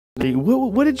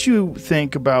What did you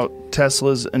think about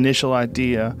Tesla's initial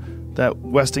idea that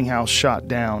Westinghouse shot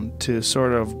down to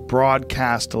sort of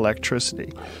broadcast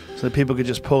electricity so that people could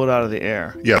just pull it out of the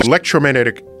air? Yeah,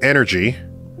 electromagnetic energy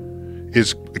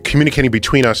is communicating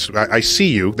between us. I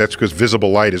see you. That's because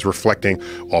visible light is reflecting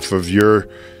off of your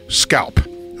scalp,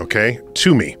 okay,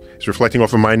 to me. It's reflecting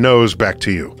off of my nose back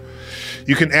to you.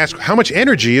 You can ask, how much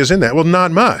energy is in that? Well,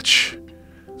 not much.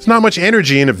 There's not much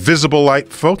energy in visible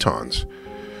light photons.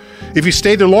 If you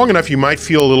stay there long enough, you might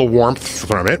feel a little warmth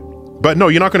from it. But no,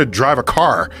 you're not going to drive a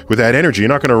car with that energy. You're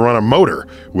not going to run a motor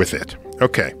with it.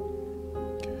 Okay.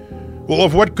 Well,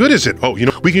 of what good is it? Oh,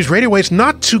 we can use radio waves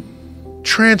not to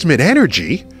transmit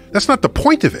energy. That's not the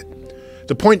point of it.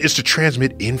 The point is to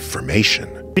transmit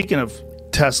information. Speaking of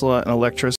Tesla and electricity,